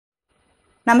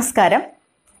നമസ്കാരം.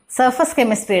 സർഫസ്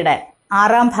കെമിസ്ട്രിയുടെ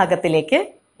 6ാം ഭാഗത്തിലേക്ക്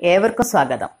ഏവർക്കും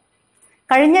സ്വാഗതം.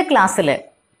 കഴിഞ്ഞ ക്ലാസ്സിൽ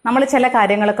നമ്മൾ ചില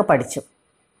കാര്യങ്ങളൊക്കെ പഠിച്ചു.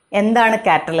 എന്താണ്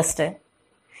കാറ്റലിസ്റ്റ്,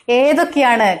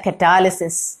 ഏതൊക്കെയാണ്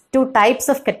catalysis, 2 types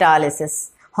of catalysis,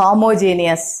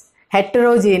 homogeneous,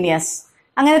 heterogeneous,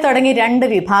 അങ്ങനെ തുടങ്ങി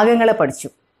 2 വിഭാഗങ്ങളെ പഠിച്ചു.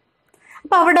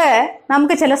 അപ്പോൾ അവിടെ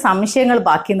നമുക്ക് ചില സംശയങ്ങൾ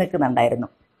ബാക്കി നിൽക്കുന്നുണ്ടായിരുന്നു.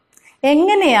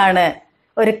 എങ്ങനെയാണ്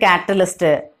ഒരു കാറ്റലിസ്റ്റ്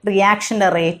റിയാക്ഷൻ്റെ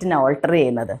റേറ്റിനെ ഓൾട്ടർ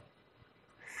ചെയ്യുന്നത്?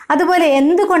 അതുപോലെ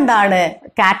എന്തുകൊണ്ടാണ്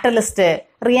കാറ്റലിസ്റ്റ്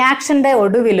റിയാക്ഷൻ്റെ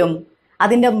ഒടുവിലും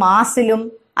അതിൻ്റെ മാസിലും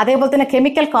അതേപോലെ തന്നെ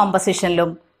കെമിക്കൽ കോമ്പസിഷനിലും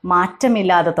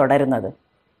മാറ്റമില്ലാതെ തുടരുന്നത്?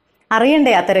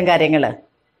 അറിയണ്ടേ അത്തരം കാര്യങ്ങൾ?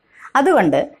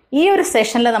 അതുകൊണ്ട് ഈ ഒരു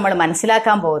സെഷനിൽ നമ്മൾ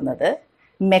മനസ്സിലാക്കാൻ പോകുന്നത്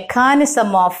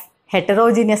മെക്കാനിസം ഓഫ്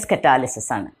ഹെറ്ററോജീനിയസ്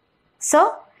കറ്റാലിസിസ് ആണ്. സോ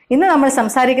ഇന്ന് നമ്മൾ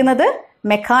സംസാരിക്കുന്നത്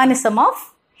mechanism of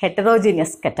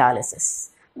heterogeneous catalysis.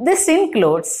 This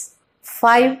includes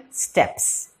 5 steps.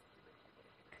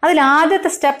 അതിൽ ആദ്യത്തെ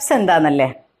സ്റ്റെപ്സ് എന്താണെന്നല്ലേ?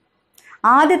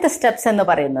 ആദ്യത്തെ സ്റ്റെപ്സ് എന്ന്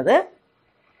പറയുന്നത്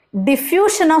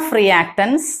diffusion of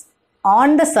reactants on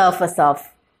the surface of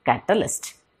catalyst.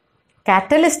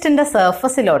 കാറ്റലിസ്റ്റിൻ്റെ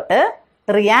സർഫസിലോട്ട്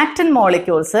reactant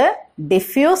molecules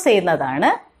diffuse ചെയ്യുന്നതാണ്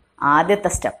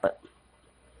ആദ്യത്തെ step.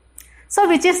 So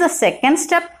which is the second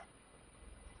step?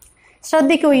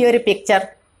 ശ്രദ്ധിക്കൂ ഈ ഒരു പിക്ചർ.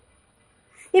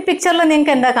 ഈ പിക്ചറിൽ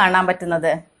നിങ്ങൾക്ക് എന്താ കാണാൻ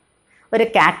പറ്റുന്നത്? ഒരു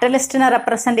കാറ്റലിസ്റ്റിനെ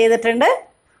റെപ്രസെൻ്റ് ചെയ്തിട്ടുണ്ട്,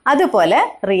 അതുപോലെ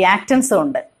റിയാക്ടൻസും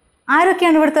ഉണ്ട്.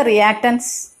 ആരൊക്കെയാണ് ഇവിടുത്തെ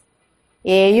റിയാക്ടൻസ്?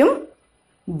 എയും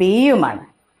ബിയുമാണ്.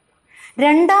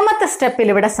 രണ്ടാമത്തെ സ്റ്റെപ്പിൽ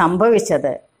ഇവിടെ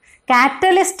സംഭവിച്ചത്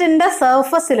കാറ്റലിസ്റ്റിൻ്റെ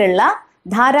സർഫസിലുള്ള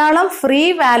ധാരാളം free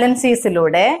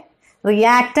വാലൻസീസിലൂടെ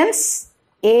reactance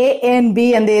A and B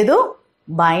എന്ത് ചെയ്തു?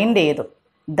 ബൈൻഡ് ചെയ്തു.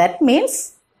 ദാറ്റ് മീൻസ്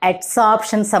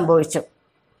അഡ്സോർപ്ഷൻ സംഭവിച്ചു.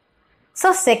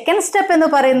 സോ സെക്കൻഡ് സ്റ്റെപ്പ് എന്ന്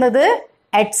പറയുന്നത്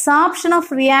adsorption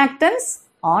of reactants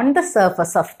on the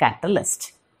surface of catalyst.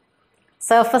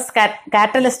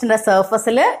 കാറ്റലിസ്റ്റിൻ്റെ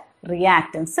സർഫസിൽ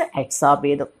റിയാക്ടൻസ് അഡ്സോർബ്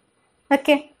ചെയ്തു.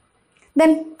 ഓക്കെ,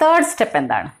 ദെൻ തേർഡ് സ്റ്റെപ്പ്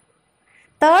എന്താണ്?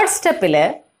 തേർഡ് സ്റ്റെപ്പിൽ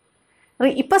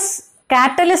ഇപ്പം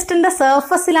കാറ്റലിസ്റ്റിൻ്റെ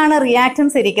സർഫസിലാണ്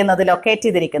റിയാക്ടൻസ് ഇരിക്കുന്നത്, ലൊക്കേറ്റ്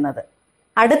ചെയ്തിരിക്കുന്നത്.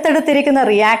 അടുത്തടുത്തിരിക്കുന്ന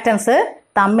റിയാക്ടൻസ്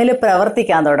തമ്മിൽ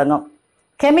പ്രവർത്തിക്കാൻ തുടങ്ങും,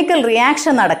 കെമിക്കൽ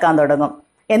റിയാക്ഷൻ നടക്കാൻ തുടങ്ങും,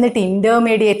 എന്നിട്ട്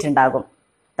ഇൻ്റർമീഡിയറ്റ് ഉണ്ടാകും.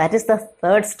 That is the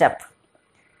third step.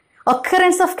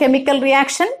 occurrence of chemical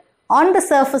reaction on the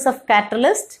surface of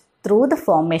catalyst through the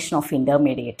formation of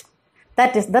intermediate.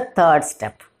 That is the third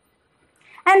step.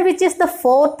 And which is the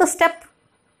fourth step?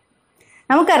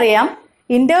 നമുക്കറിയാം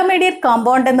intermediate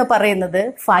compound എന്ന് പറയുന്നത്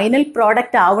final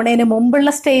product ആവുന്നതിന് മുമ്പുള്ള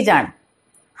സ്റ്റേജാണ്.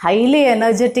 Highly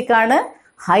energetic ആണ്,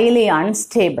 highly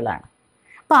unstable ആണ്.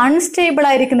 അപ്പോൾ unstable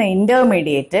ആയിരിക്കുന്ന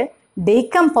ഇൻ്റർമീഡിയറ്റ്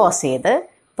ഡീകമ്പോസ് ചെയ്ത്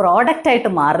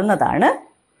പ്രോഡക്റ്റായിട്ട് മാറുന്നതാണ്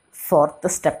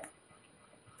ഫോർത്ത് സ്റ്റെപ്പ്.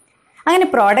 അങ്ങനെ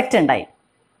പ്രോഡക്റ്റ് ഉണ്ടായി.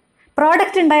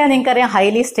 പ്രോഡക്റ്റ് ഉണ്ടായാൽ നിങ്ങൾക്കറിയാം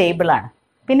ഹൈലി സ്റ്റേബിൾ ആണ്.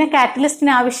 പിന്നെ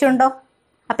കാറ്റലിസ്റ്റിന് ആവശ്യമുണ്ടോ?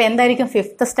 അപ്പോൾ എന്തായിരിക്കും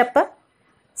ഫിഫ്ത്ത് സ്റ്റെപ്പ്?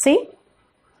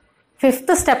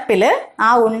 ഫിഫ്ത്ത് സ്റ്റെപ്പിൽ ആ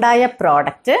ഉണ്ടായ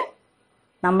പ്രോഡക്റ്റ്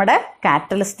നമ്മുടെ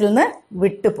കാറ്റലിസ്റ്റിൽ നിന്ന്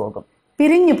വിട്ടുപോകും,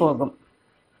 പിരിഞ്ഞു പോകും.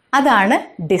 അതാണ്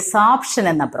ഡിസോർപ്ഷൻ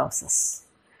എന്ന process.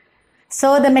 So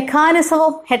the mechanism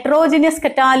of heterogeneous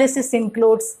catalysis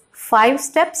includes 5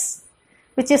 steps,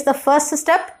 which is the first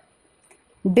step,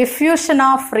 diffusion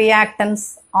of reactants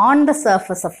on the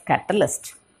surface of catalyst.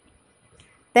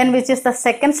 Then which is the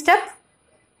second step?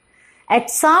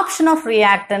 Adsorption of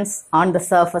reactants on the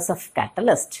surface of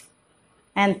catalyst.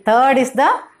 And third is the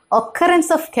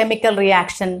occurrence of chemical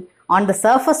reaction on the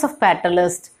surface of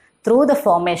catalyst through the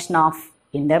formation of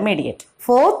intermediate.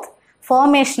 Fourth,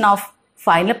 formation of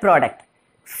final product.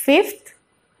 Fifth,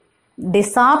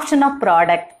 desorption of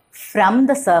product from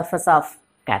the surface of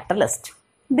catalyst.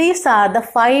 These are the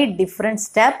 5 different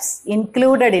steps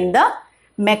included in the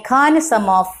mechanism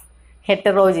of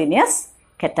heterogeneous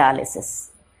catalysis.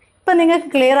 ഇപ്പം നിങ്ങൾക്ക്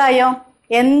clear ആയോ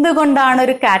എന്തുകൊണ്ടാണ്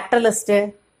ഒരു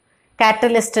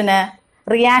കാറ്റലിസ്റ്റിന്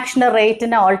റിയാക്ഷൻ്റെ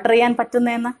റേറ്റിനെ alter ചെയ്യാൻ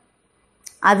പറ്റുന്നതെന്ന്?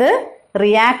 അത്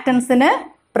റിയാക്ടൻസിന്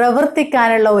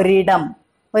പ്രവർത്തിക്കാനുള്ള ഒരിടം,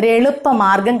 ഒരു എളുപ്പ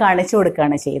മാർഗം കാണിച്ചു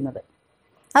കൊടുക്കുകയാണ് ചെയ്യുന്നത്.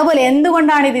 അതുപോലെ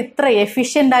എന്തുകൊണ്ടാണ് ഇത് ഇത്ര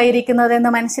എഫിഷ്യൻ്റ് ആയിരിക്കുന്നത് എന്ന്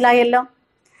മനസ്സിലായല്ലോ.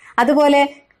 അതുപോലെ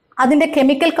അതിൻ്റെ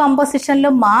കെമിക്കൽ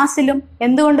കോമ്പോസിഷനിലും മാസിലും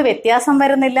എന്തുകൊണ്ട് വ്യത്യാസം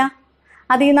വരുന്നില്ല?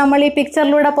 അത് നമ്മൾ ഈ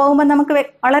പിക്ചറിലൂടെ പോകുമ്പോൾ നമുക്ക്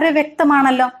വളരെ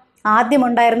വ്യക്തമാണല്ലോ.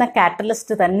 ആദ്യമുണ്ടായിരുന്ന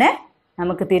കാറ്റലിസ്റ്റ് തന്നെ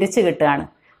നമുക്ക് തിരിച്ചു കിട്ടുകയാണ്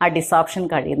ആ desorption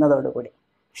കഴിയുന്നതോടുകൂടി.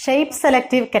 Shape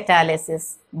selective catalysis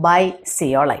by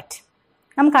zeolite.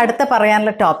 നമുക്ക് അടുത്ത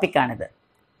പറയാനുള്ള ടോപ്പിക്കാണിത്.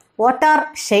 What are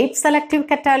shape selective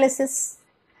catalysis?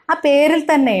 ആ പേരിൽ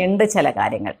തന്നെ ഉണ്ട് ചില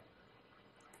കാര്യങ്ങൾ.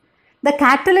 The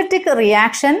catalytic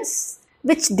reactions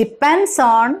which depends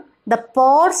on the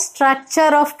pore structure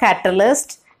of catalyst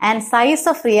and size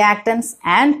of reactants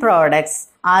and products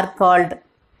are called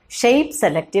shape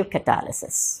selective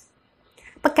catalysis.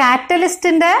 അപ്പോൾ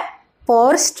കാറ്റലിസ്റ്റിൻ്റെ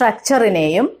പോർ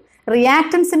സ്ട്രക്ചറിനെയും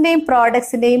റിയാക്ടൻസിൻ്റെയും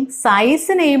പ്രോഡക്ട്സിൻ്റെയും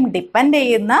സൈസിനെയും ഡിപ്പെൻഡ്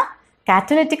ചെയ്യുന്ന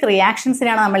കാറ്റലിറ്റിക്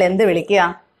റിയാക്ഷൻസിനെയാണ് നമ്മൾ എന്ത് വിളിക്കുക?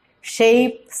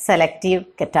 Shape selective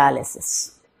catalysis.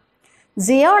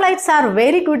 Zeolites are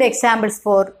very good examples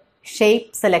for shape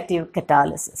selective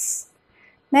catalysis.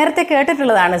 നേരത്തെ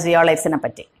കേട്ടിട്ടുള്ളതാണ് zeolitesനെ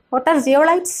പറ്റി. What are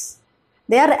zeolites?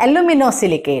 They are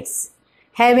aluminosilicates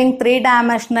having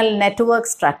 3-dimensional network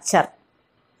structure.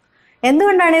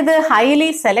 എന്തുകൊണ്ടാണ് ഇത് highly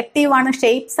selective ആണ്,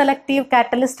 ഷേപ്പ് സെലക്റ്റീവ്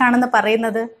കാറ്റലിസ്റ്റ് ആണെന്ന്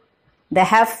പറയുന്നത്? They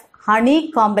have honey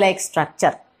complex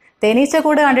structure.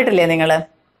 തേനീച്ചക്കൂട് കണ്ടിട്ടില്ലേ നിങ്ങൾ?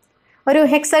 ഒരു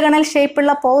ഹെക്സഗണൽ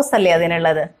ഷേപ്പുള്ള പോസ് അല്ലേ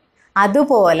അതിനുള്ളത്?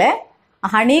 അതുപോലെ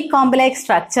ഹണി കോംപ്ലെക്സ്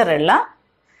സ്ട്രക്ചറുള്ള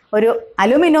ഒരു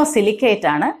അലുമിനോസിലിക്കേറ്റ്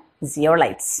ആണ്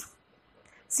സിയോളൈറ്റ്സ്.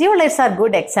 സിയോളൈറ്റ്സ് are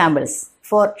good examples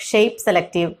for shape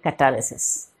selective catalysis.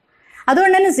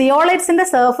 അതുകൊണ്ട് തന്നെ സിയോളൈറ്റ്സിൻ്റെ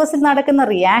സർഫസിൽ നടക്കുന്ന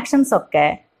റിയാക്ഷൻസ് ഒക്കെ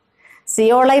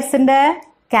സിയോളൈറ്റ്സിൻ്റെ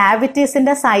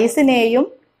കാവിറ്റീസിൻ്റെ സൈസിനെയും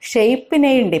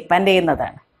ഷേപ്പിനെയും ഡിപ്പെൻഡ്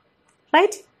ചെയ്യുന്നതാണ്.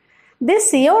 Right? These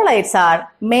zeolites are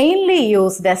mainly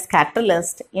used as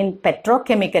catalysts in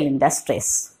petrochemical industries.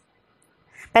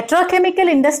 Petrochemical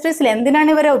ഇൻഡസ്ട്രീസിൽ എന്തിനാണ്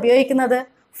ഇവരെ ഉപയോഗിക്കുന്നത്?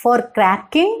 Four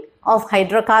cracking of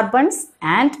hydrocarbons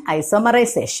and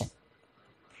isomerisation.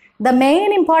 The main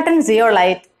important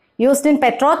zeolite used in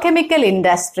petrochemical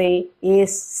industry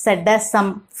is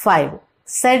ZSM5.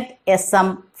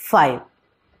 ZSM5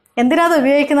 എന്തിനാണ്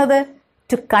ഉപയോഗിക്കുന്നത്?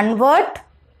 To convert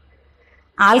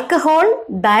alcohol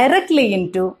directly in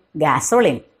to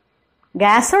ഗ്യാസോളിൻ.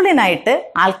 ഗ്യാസോളിനായിട്ട്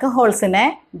ആൽക്കഹോൾസിനെ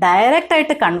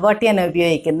ഡയറക്റ്റായിട്ട് convert ചെയ്യാൻ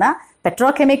ഉപയോഗിക്കുന്ന,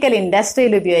 petrochemical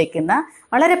ഇൻഡസ്ട്രിയിൽ ഉപയോഗിക്കുന്ന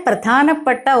വളരെ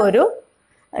പ്രധാനപ്പെട്ട ഒരു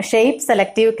ഷേപ്പ്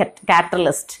സെലക്റ്റീവ്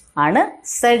കാറ്റലിസ്റ്റ് ആണ്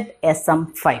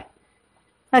ZSM5.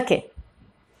 Okay,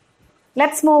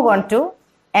 let's move on to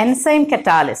enzyme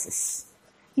catalysis.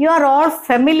 You are all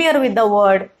familiar with the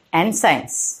word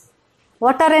enzymes.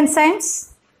 What are enzymes?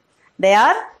 They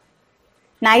are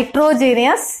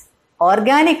nitrogenous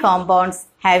organic compounds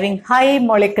having high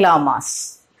molecular mass.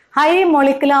 High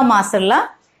molecular mass ഉള്ള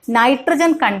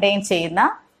nitrogen contain ചെയ്യുന്ന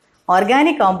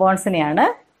organic കോമ്പൗണ്ട്സിനെയാണ്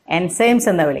enzymes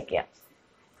എന്ന് വിളിക്കുക.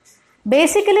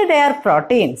 Basically they are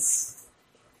proteins.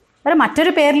 അവർ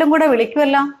മറ്റൊരു പേരിലും കൂടെ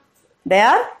വിളിക്കുമല്ലോ, they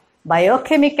are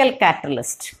biochemical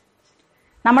catalyst.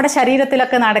 നമ്മുടെ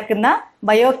ശരീരത്തിലൊക്കെ നടക്കുന്ന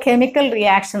biochemical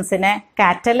റിയാക്ഷൻസിനെ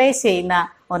catalyse ചെയ്യുന്ന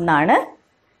ഒന്നാണ്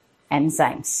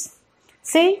enzymes.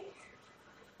 See,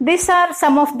 these are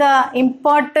some of the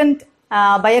important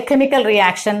biochemical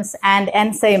reactions and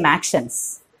enzyme actions.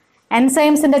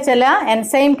 എൻസൈംസിൻ്റെ ചില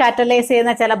എൻസൈം കാറ്റലൈസ്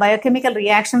ചെയ്യുന്ന ചില ബയോകെമിക്കൽ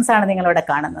റിയാക്ഷൻസ് ആണ് നിങ്ങളിവിടെ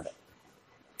കാണുന്നത്.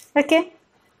 ഓക്കെ,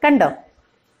 കണ്ടോ?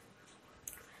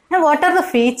 What are the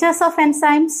features of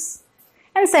enzymes?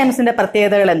 എൻസൈംസിൻ്റെ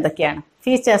പ്രത്യേകതകൾ എന്തൊക്കെയാണ്?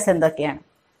 ഫീച്ചേഴ്സ് എന്തൊക്കെയാണ്?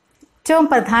 ഏറ്റവും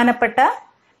പ്രധാനപ്പെട്ട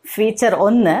ഫീച്ചർ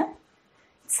ഒന്ന്,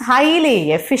 ഹൈലി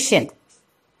എഫിഷ്യൻറ്റ്.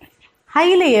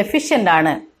 ഹൈലി എഫിഷ്യൻ്റ്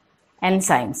ആണ്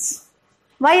enzymes.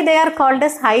 Why they are called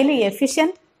as highly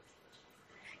efficient?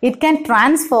 It can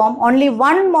transform, only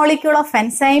one molecule of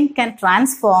enzyme can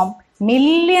transform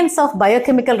millions of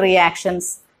biochemical reactions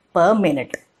per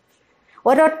minute.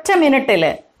 ഒരൊറ്റ മിനിറ്റിൽ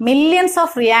millions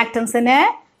of റിയാക്ടൻസിനെ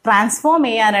transform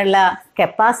ചെയ്യാനുള്ള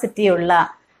capacity ഉള്ള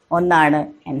ഒന്നാണ്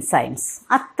enzymes.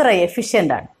 അത്ര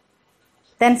efficient ആണ്.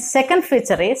 Then second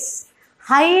feature is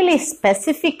highly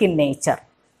specific in nature.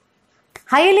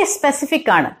 Highly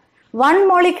specific ആണ്. One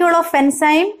molecule of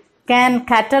enzyme can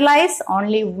catalyze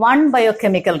only one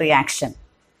biochemical reaction.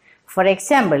 For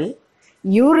example,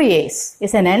 urease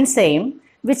is an enzyme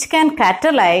which can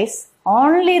catalyze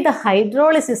only the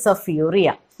hydrolysis of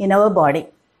urea in our body.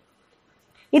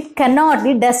 It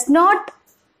does not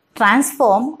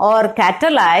transform or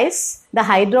catalyze the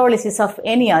hydrolysis of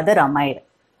any other amide.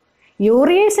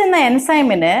 Urease എന്ന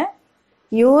എൻസൈമിന്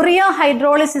urea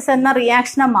hydrolysis എന്ന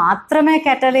റിയാക്ഷനെ മാത്രമേ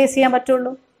catalyse ചെയ്യാൻ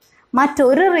പറ്റുള്ളൂ.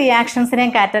 മറ്റൊരു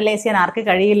റിയാക്ഷൻസിനെയും catalyse ചെയ്യാൻ ആർക്ക്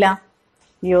കഴിയില്ല?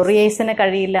 യൂറിയേസിന്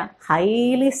കഴിയില്ല.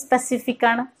 Highly specific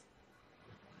ആണ്.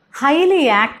 Highly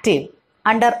active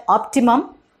under optimum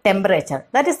temperature.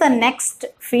 That is the next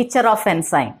feature of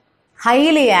enzyme.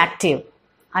 Highly active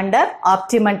under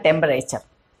optimum temperature.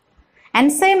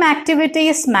 Enzyme activity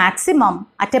is maximum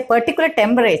at A particular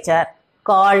temperature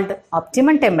called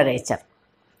optimum temperature.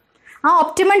 ആ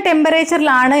optimum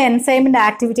ടെമ്പറേച്ചറിലാണ് എൻസൈമിൻ്റെ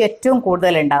activity ഏറ്റവും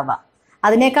കൂടുതൽ ഉണ്ടാവുക.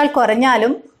 അതിനേക്കാൾ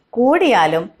കുറഞ്ഞാലും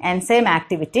കൂടിയാലും enzyme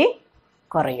activity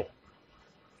കുറയും.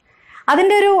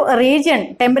 അതിൻ്റെ ഒരു റീജിയൻ,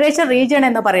 ടെമ്പറേച്ചർ റീജിയൻ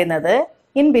എന്ന് പറയുന്നത്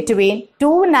ഇൻ ബിറ്റ്വീൻ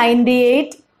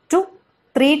 298 to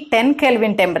 310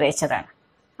 കെൽവിൻ ടെമ്പറേച്ചറാണ്.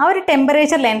 ആ ഒരു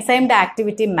ടെമ്പറേച്ചറിൽ എൻസൈമിൻ്റെ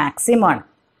ആക്ടിവിറ്റി മാക്സിമം ആണ്.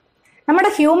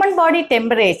 നമ്മുടെ human body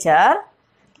temperature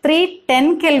 310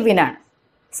 കെൽവിനാണ്.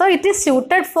 So it is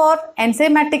suited for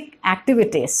enzymatic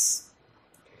activities.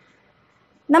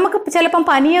 നമുക്ക് ചിലപ്പം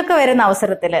പനിയൊക്കെ വരുന്ന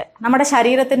അവസരത്തിൽ നമ്മുടെ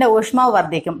ശരീരത്തിൻ്റെ ഊഷ്മാവ്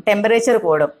വർദ്ധിക്കും, ടെമ്പറേച്ചർ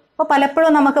കൂടും. അപ്പോൾ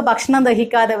പലപ്പോഴും നമുക്ക് ഭക്ഷണം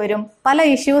ദഹിക്കാതെ വരും, പല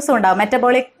ഇഷ്യൂസും ഉണ്ടാകും,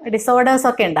 മെറ്റബോളിക് ഡിസോർഡേഴ്സ്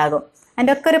ഒക്കെ ഉണ്ടാകും.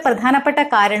 അതിൻ്റെ ഒക്കെ ഒരു പ്രധാനപ്പെട്ട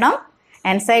കാരണം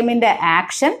എൻസൈമിൻ്റെ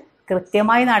ആക്ഷൻ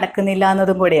കൃത്യമായി നടക്കുന്നില്ല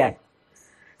എന്നതും കൂടിയാണ്.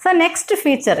 So next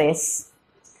feature is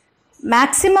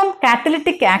maximum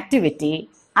catalytic activity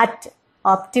at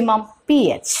optimum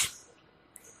pH.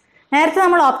 നേരത്തെ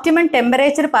നമ്മൾ ഓപ്റ്റിമം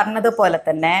ടെമ്പറേച്ചർ പറഞ്ഞതുപോലെ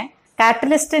തന്നെ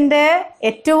കാറ്റലിസ്റ്റിൻ്റെ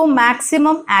ഏറ്റവും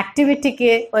മാക്സിമം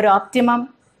ആക്ടിവിറ്റിക്ക് ഒരു ഓപ്റ്റിമം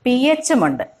pHും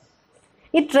ഉണ്ട്.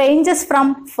 It ranges from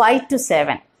 5 to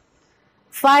 7.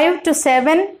 5 to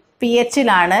 7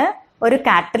 pHിലാണ് ഒരു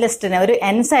കാറ്റലിസ്റ്റിന്, ഒരു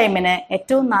എൻസൈമിന്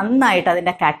ഏറ്റവും നന്നായിട്ട്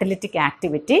അതിൻ്റെ കാറ്റലിറ്റിക്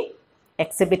ആക്ടിവിറ്റി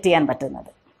എക്സിബിറ്റ് ചെയ്യാൻ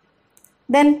പറ്റുന്നത്.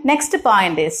 Then next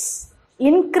point is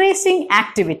increasing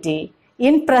activity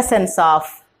in presence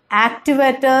of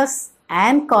activators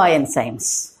and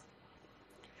coenzymes.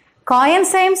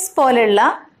 Coenzymes പോലുള്ള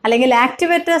അല്ലെങ്കിൽ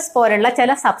ആക്ടിവേറ്റേഴ്സ് പോലുള്ള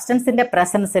ചില സബ്സ്റ്റൻസിൻ്റെ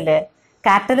പ്രസൻസിൽ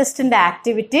കാറ്റലിസ്റ്റിൻ്റെ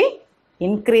ആക്ടിവിറ്റി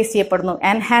ഇൻക്രീസ് ചെയ്യപ്പെടുന്നു,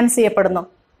 എൻഹാൻസ് ചെയ്യപ്പെടുന്നു.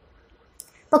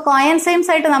 ഇപ്പോൾ കോഎൻസൈംസ്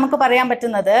ആയിട്ട് നമുക്ക് പറയാൻ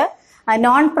പറ്റുന്നത്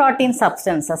non protein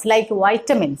substances like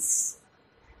vitamins.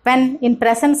 When in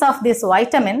presence of these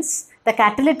vitamins the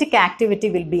catalytic activity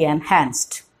will be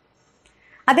enhanced.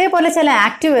 അതേപോലെ ചില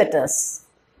ആക്ടിവേറ്റേഴ്സ്,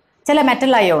 ചില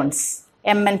metal ions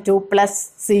Mn2+,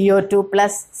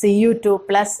 CO2+,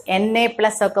 Cu2+, Na+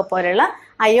 ഒക്കെ പോലുള്ള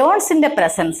അയോൺസിൻ്റെ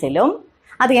പ്രസൻസിലും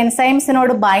അത്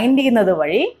എൻസൈംസിനോട് ബൈൻഡ് ചെയ്യുന്നത്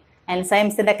വഴി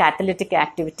എൻസൈംസിൻ്റെ കാറ്റലിറ്റിക്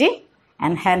ആക്ടിവിറ്റി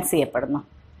എൻഹാൻസ് ചെയ്യപ്പെടുന്നു.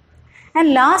 And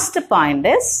last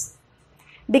point is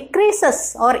decreases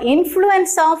or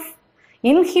influence of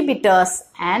inhibitors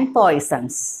and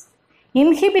poisons.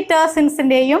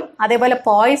 ഇൻഹിബിറ്റേഴ്സിൻ്റെയും അതേപോലെ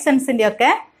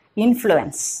പോയിസൺസിൻ്റെയൊക്കെ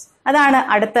ഇൻഫ്ലുവൻസ്, അതാണ്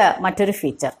അടുത്ത മറ്റൊരു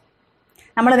ഫീച്ചർ.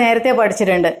 നമ്മൾ നേരത്തെ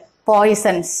പഠിച്ചിട്ടുണ്ട്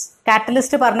പോയിസൺസ്.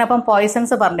 കാറ്റലിസ്റ്റ് പറഞ്ഞപ്പം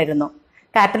പോയിസൺസ് പറഞ്ഞിരുന്നു.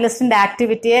 കാറ്റലിസ്റ്റിൻ്റെ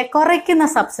ആക്ടിവിറ്റിയെ കുറയ്ക്കുന്ന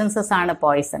സബ്സ്റ്റൻസസ് ആണ്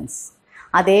പോയിസൺസ്.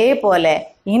 അതേപോലെ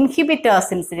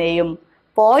ഇൻഹിബിറ്റേഴ്സിൻ്റെയും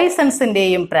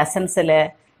പോയിസൺസിൻ്റെയും പ്രസൻസിൽ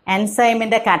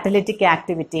എൻസൈമിൻ്റെ കാറ്റലിറ്റിക്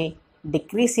ആക്ടിവിറ്റി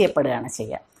ഡിക്രീസ് ചെയ്യപ്പെടുകയാണ്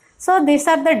ചെയ്യുക. So these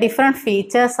are the different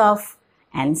features of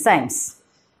enzymes.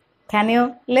 Can you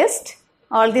list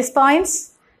all these points?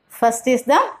 First is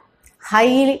the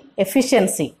high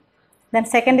efficiency. Then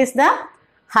second is the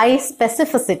high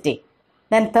specificity.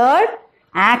 Then third,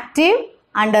 active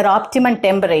under optimum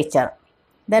temperature.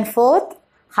 Then fourth,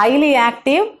 highly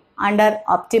active under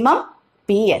optimum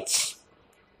pH.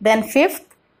 Then fifth,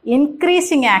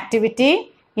 increasing activity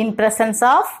in presence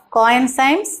of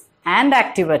coenzymes and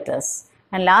activators.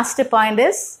 And last point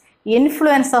is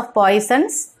influence of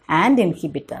poisons and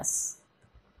inhibitors.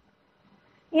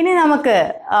 ഇനി നമുക്ക്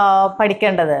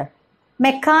പഠിക്കേണ്ടത്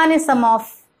mechanism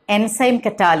of enzyme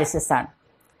catalysis ആണ്.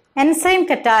 Enzyme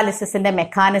കറ്റാലിസിസിൻ്റെ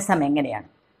mechanism എങ്ങനെയാണ്?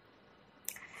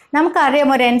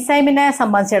 നമുക്കറിയാം, ഒരു എൻസൈമിനെ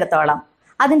സംബന്ധിച്ചിടത്തോളം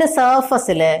അതിൻ്റെ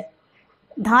സർഫസിൽ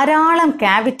ധാരാളം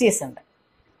ക്യാവിറ്റീസ് ഉണ്ട്.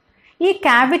 ഈ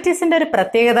ക്യാവിറ്റീസിൻ്റെ ഒരു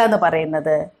പ്രത്യേകത എന്ന്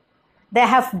പറയുന്നത് they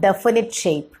have definite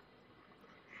shape.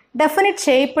 Definite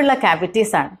ഷേപ്പുള്ള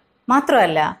ക്യാവിറ്റീസാണ്.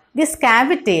 മാത്രമല്ല, this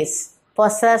cavities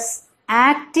possess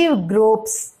active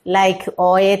groups like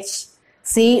OH,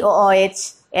 COOH,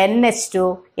 NH2,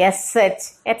 SH,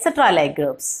 etc. like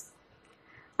groups.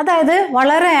 അതായത്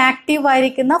വളരെ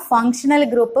ആക്റ്റീവായിരിക്കുന്ന ഫങ്ഷണൽ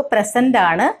ഗ്രൂപ്പ് പ്രസൻ്റ്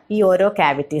ആണ് ഈ ഓരോ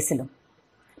ക്യാവിറ്റീസിലും.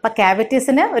 അപ്പം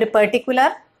ക്യാവിറ്റീസിന് ഒരു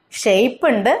പെർട്ടിക്കുലർ ഷേപ്പ്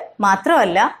ഉണ്ട്.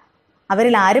 മാത്രമല്ല,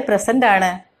 അവരിൽ ആര് പ്രസൻ്റ്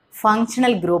ആണ്?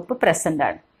 ഫങ്ഷണൽ ഗ്രൂപ്പ് പ്രസൻ്റ്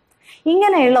ആണ്.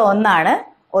 ഇങ്ങനെയുള്ള ഒന്നാണ്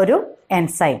ഒരു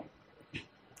എൻസൈം.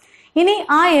 ഇനി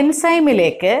ആ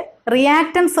എൻസൈമിലേക്ക്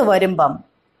റിയാക്റ്റൻസ് വരുമ്പം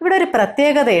ഇവിടെ ഒരു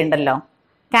പ്രത്യേകതയുണ്ടല്ലോ.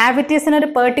 ക്യാവിറ്റീസിനൊരു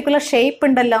പെർട്ടിക്കുലർ ഷേപ്പ്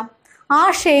ഉണ്ടല്ലോ. ആ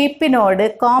ഷേപ്പിനോട്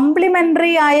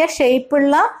കോംപ്ലിമെൻ്ററി ആയ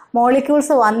ഷേപ്പുള്ള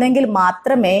മോളിക്യൂൾസ് വന്നെങ്കിൽ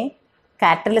മാത്രമേ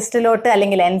കാറ്റലിസ്റ്റിലോട്ട്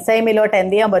അല്ലെങ്കിൽ എൻസൈമിലോട്ട്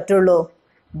എന്ത് ചെയ്യാൻ പറ്റുള്ളൂ?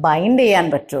 ബൈൻഡ് ചെയ്യാൻ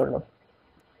പറ്റുള്ളൂ.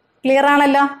 ക്ലിയർ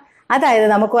ആണല്ലോ? അതായത്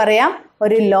നമുക്ക് പറയാം,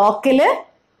 ഒരു ലോക്കിൽ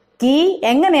കീ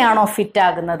എങ്ങനെയാണോ ഫിറ്റ്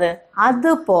ആകുന്നത്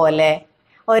അതുപോലെ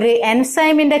ഒരു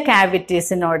എൻസൈമിൻ്റെ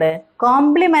ക്യാവിറ്റീസിനോട്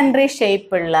കോംപ്ലിമെൻ്ററി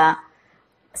ഷേപ്പുള്ള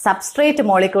സബ്സ്ട്രേറ്റ്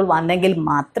മോളിക്യൂൾ വന്നെങ്കിൽ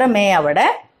മാത്രമേ അവിടെ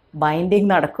ബൈൻഡിങ്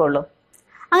നടക്കുകയുള്ളൂ.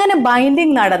 അങ്ങനെ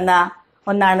ബൈൻഡിങ് നടന്ന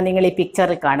ഒന്നാണ് നിങ്ങൾ ഈ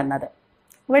പിക്ചറിൽ കാണുന്നത്.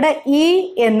 ഇവിടെ ഇ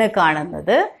എന്ന്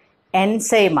കാണുന്നത്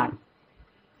എൻസൈമാണ്.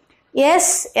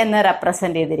 എസ് എന്ന്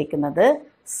റെപ്രസെൻ്റ് ചെയ്തിരിക്കുന്നത്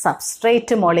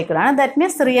സബ്സ്ട്രേറ്റ് മോളിക്യൂളാണ്. ദാറ്റ്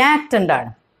മീൻസ് റിയാക്റ്റൻ്റ്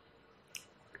ആണ്.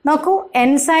 നോക്കൂ,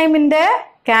 എൻസൈമിൻ്റെ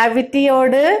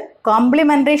ക്യാവിറ്റിയോട്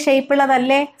കോംപ്ലിമെൻ്ററി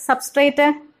ഷേപ്പുള്ളതല്ലേ സബ്സ്ട്രേറ്റ്?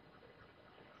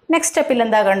 നെക്സ്റ്റ് സ്റ്റെപ്പിൽ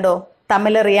എന്താ കണ്ടു?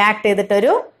 തമ്മിൽ react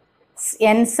ചെയ്തിട്ടൊരു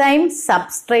enzyme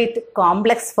substrate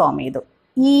complex form ചെയ്തു.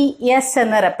 ഈ എസ്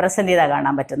എന്ന് റെപ്രസെൻ്റ് ചെയ്താൽ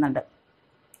കാണാൻ പറ്റുന്നുണ്ട്.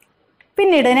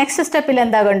 പിന്നീട് നെക്സ്റ്റ് സ്റ്റെപ്പിൽ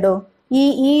എന്താ കണ്ടു?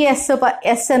 ഈ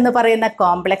എസ് എന്ന് പറയുന്ന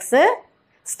കോംപ്ലക്സ്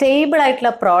സ്റ്റേബിൾ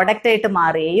ആയിട്ടുള്ള പ്രോഡക്റ്റ് ആയിട്ട്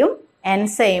മാറുകയും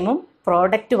എൻസൈമും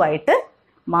പ്രോഡക്റ്റുമായിട്ട്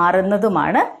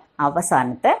മാറുന്നതുമാണ്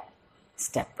അവസാനത്തെ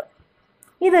സ്റ്റെപ്പ്.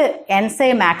 ഇത്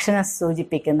എൻസൈം ആക്ഷനെ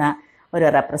സൂചിപ്പിക്കുന്ന ഒരു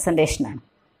റെപ്രസെൻറ്റേഷനാണ്.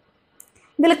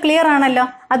 ഇതിൽ ക്ലിയർ ആണല്ലോ.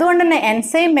 അതുകൊണ്ട് തന്നെ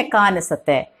enzyme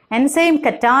മെക്കാനിസത്തെ, enzyme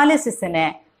കറ്റാലിസിസിനെ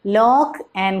lock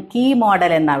and key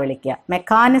model എന്നാണ് വിളിക്കുക.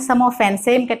 Mechanism of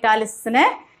enzyme കറ്റാലിസിസിനെ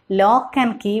lock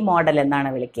and key model എന്നാണ്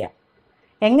വിളിക്കുക.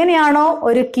 എങ്ങനെയാണോ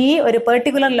ഒരു കീ ഒരു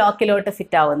പെർട്ടിക്കുലർ ലോക്കിലോട്ട്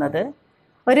ഫിറ്റ് ആവുന്നത്,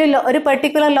 ഒരു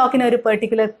പെർട്ടിക്കുലർ ലോക്കിന് ഒരു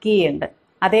പെർട്ടിക്കുലർ കീ ഉണ്ട്,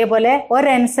 അതേപോലെ ഒരു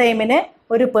എൻസൈമിന്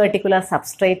ഒരു പെർട്ടിക്കുലർ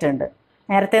സബ്സ്ട്രേറ്റ് ഉണ്ട്.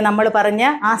 നേരത്തെ നമ്മൾ പറഞ്ഞ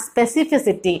ആ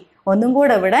സ്പെസിഫിസിറ്റി ഒന്നും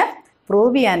കൂടെ ഇവിടെ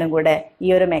പ്രൂവ് ചെയ്യാനും കൂടെ ഈ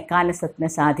ഒരു മെക്കാനിസത്തിന്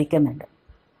സാധിക്കുന്നുണ്ട്.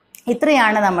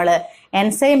 ഇത്രയാണ് നമ്മൾ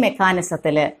എൻസൈം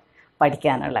മെക്കാനിസത്തിൽ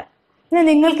പഠിക്കാനുള്ളത്. ഇനി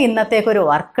നിങ്ങൾക്ക് ഇന്നത്തേക്കൊരു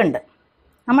വർക്കുണ്ട്.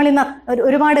 നമ്മൾ ഇന്ന്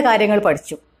ഒരുപാട് കാര്യങ്ങൾ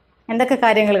പഠിച്ചു. എന്തൊക്കെ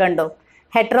കാര്യങ്ങൾ കണ്ടു?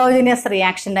 ഹെറ്ററോജനിയസ്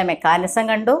റിയാക്ഷൻ്റെ മെക്കാനിസം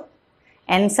കണ്ടു,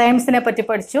 എൻസൈംസിനെ പറ്റി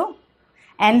പഠിച്ചു,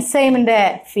 എൻസൈമിൻ്റെ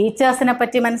ഫീച്ചേഴ്സിനെ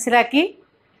പറ്റി മനസ്സിലാക്കി,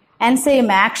 എൻസൈം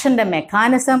ആക്ഷൻ്റെ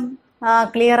മെക്കാനിസം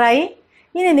ക്ലിയറായി.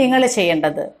 ഇനി നിങ്ങൾ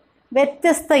ചെയ്യേണ്ടത്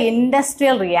വ്യത്യസ്ത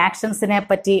ഇൻഡസ്ട്രിയൽ റിയാക്ഷൻസിനെ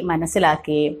പറ്റി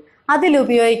മനസ്സിലാക്കുകയും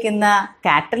അതിലുപയോഗിക്കുന്ന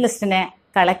കാറ്റലിസ്റ്റിനെ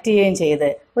കളക്ട് ചെയ്യുകയും ചെയ്ത്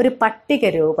ഒരു പട്ടിക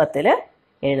രൂപത്തിൽ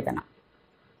എഴുതണം.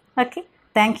 Okay,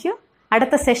 thank you.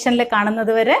 അടുത്ത സെഷനിൽ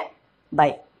കാണുന്നത് വരെ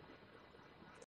ബൈ.